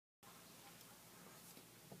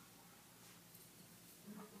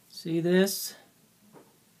See this?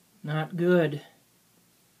 Not good.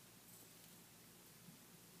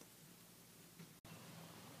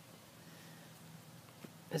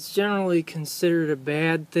 It's generally considered a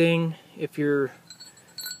bad thing if your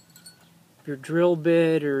drill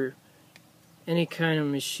bit or any kind of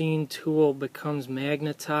machine tool becomes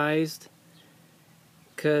magnetized,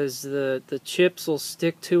 because the chips will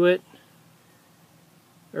stick to it,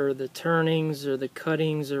 or the turnings or the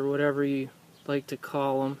cuttings or whatever you like to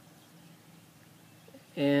call them,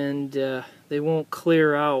 and they won't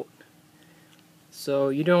clear out. So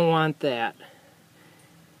you don't want that.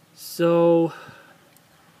 So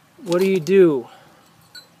what do?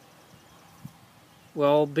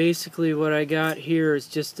 Well, basically what I got here is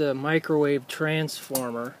just a microwave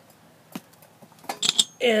transformer,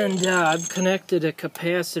 and I've connected a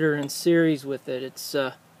capacitor in series with it. It's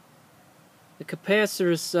the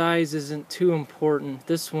capacitor size isn't too important.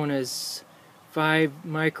 This one is 5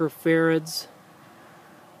 microfarads,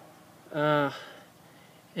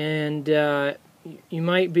 and you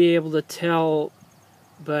might be able to tell,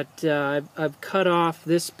 but I've cut off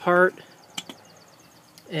this part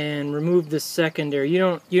and removed the secondary.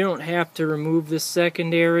 You don't have to remove the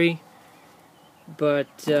secondary,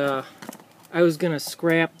 but I was gonna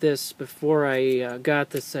scrap this before I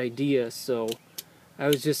got this idea, so I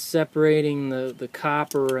was just separating the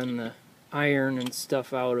copper and the iron and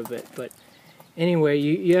stuff out of it. But anyway,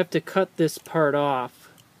 you have to cut this part off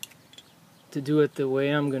to do it the way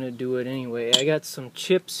I'm gonna do it anyway. I got some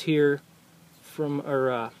chips here from,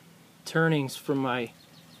 or turnings from my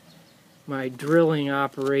drilling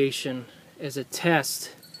operation as a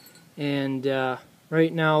test, and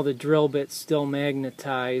right now the drill bit's still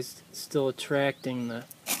magnetized, it's still attracting the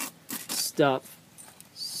stuff.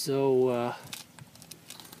 So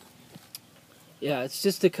yeah, it's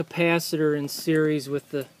just a capacitor in series with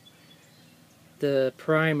the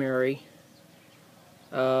primary.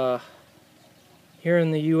 Here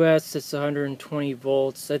in the US it's 120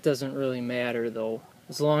 volts. That doesn't really matter though,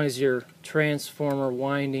 as long as your transformer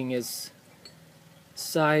winding is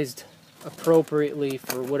sized appropriately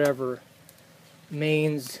for whatever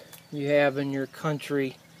mains you have in your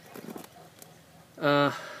country.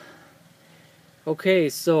 Okay,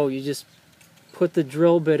 so you just put the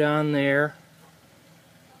drill bit on there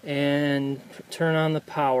and turn on the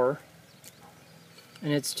power,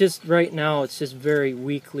 and it's just, right now it's just very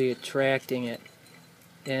weakly attracting it,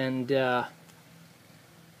 and I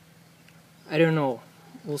don't know,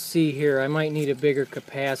 we'll see here. I might need a bigger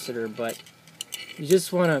capacitor, but you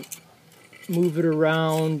just want to move it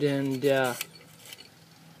around and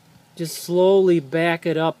just slowly back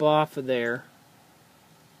it up off of there,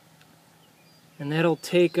 and that'll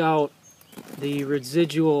take out the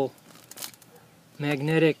residual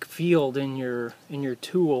magnetic field in your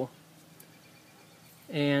tool.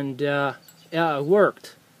 And yeah, it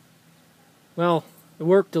worked. Well, it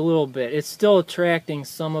worked a little bit. It's still attracting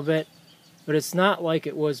some of it, but it's not like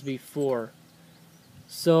it was before.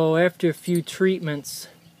 So after a few treatments,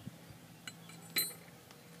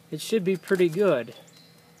 it should be pretty good.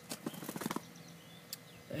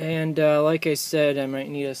 And like I said, I might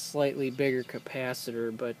need a slightly bigger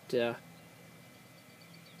capacitor, but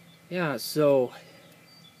yeah, so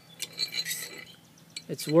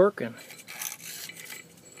it's working.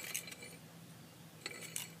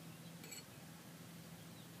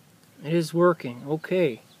 It is working.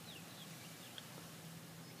 Okay.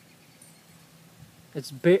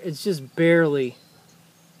 It's just barely.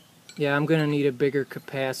 Yeah, I'm gonna need a bigger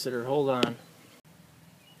capacitor. Hold on.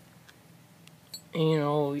 You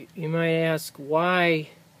know, you might ask, why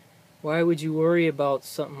would you worry about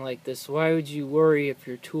something like this? Why would you worry if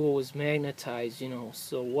your tool was magnetized? You know,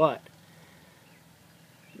 so what?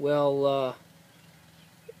 Well,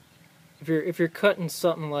 if you're cutting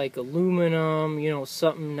something like aluminum, you know,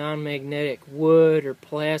 something non-magnetic, wood or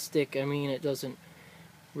plastic, I mean, it doesn't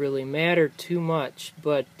really matter too much.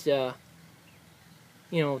 But you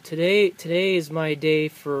know, today is my day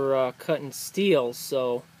for cutting steel,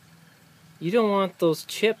 so you don't want those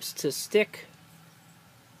chips to stick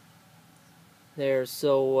there.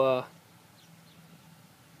 So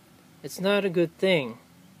it's not a good thing,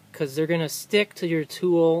 because they're gonna stick to your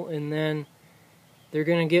tool, and then they're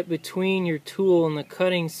gonna get between your tool and the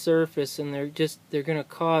cutting surface, and they're gonna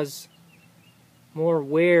cause more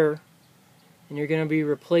wear, and you're gonna be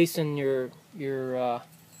replacing your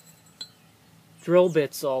drill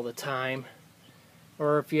bits all the time.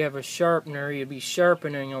 Or if you have a sharpener, you'd be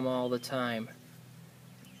sharpening them all the time.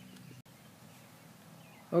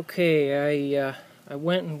 Okay, I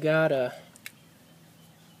went and got a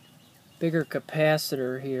bigger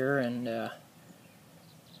capacitor here, and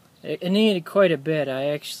It needed quite a bit. I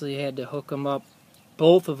actually had to hook them up,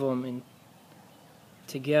 both of them,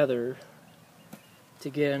 together to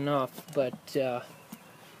get enough. But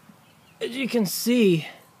as you can see,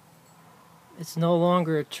 it's no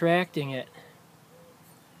longer attracting it.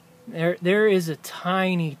 There is a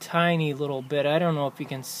tiny, tiny little bit. I don't know if you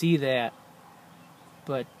can see that,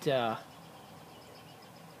 but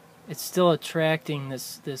it's still attracting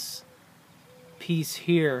this piece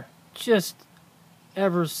here, just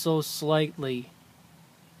ever so slightly.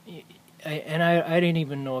 I didn't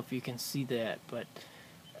even know if you can see that, but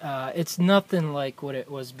it's nothing like what it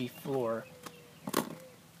was before.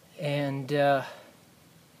 And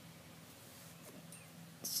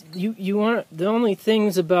you want, the only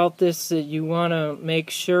things about this that you want to make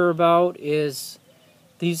sure about is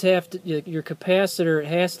these have to, your capacitor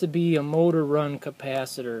has to be a motor run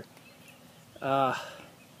capacitor.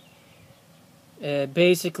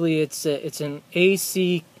 Basically it's an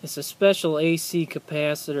AC, it's a special AC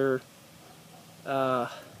capacitor.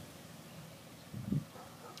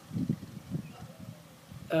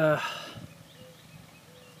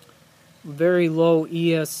 Very low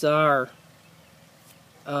ESR.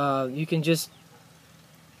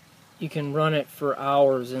 You can run it for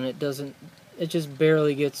hours and it just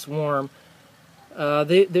barely gets warm.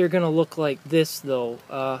 They're gonna look like this though.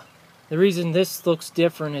 The reason this looks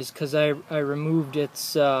different is because I removed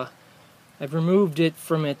its I've removed it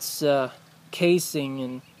from its casing,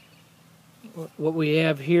 and what we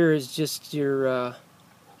have here is just your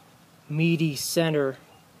meaty center.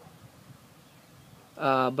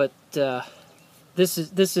 But this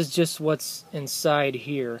is just what's inside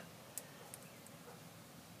here.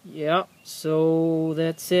 Yeah, so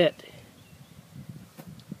that's it.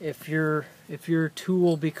 If your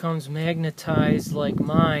tool becomes magnetized like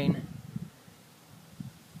mine,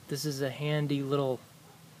 this is a handy little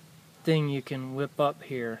thing you can whip up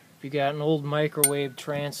here. If you got an old microwave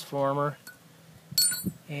transformer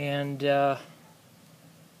and a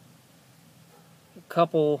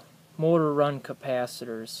couple motor run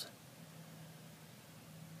capacitors.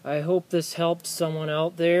 I hope this helps someone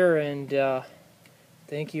out there, and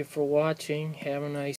thank you for watching. Have a nice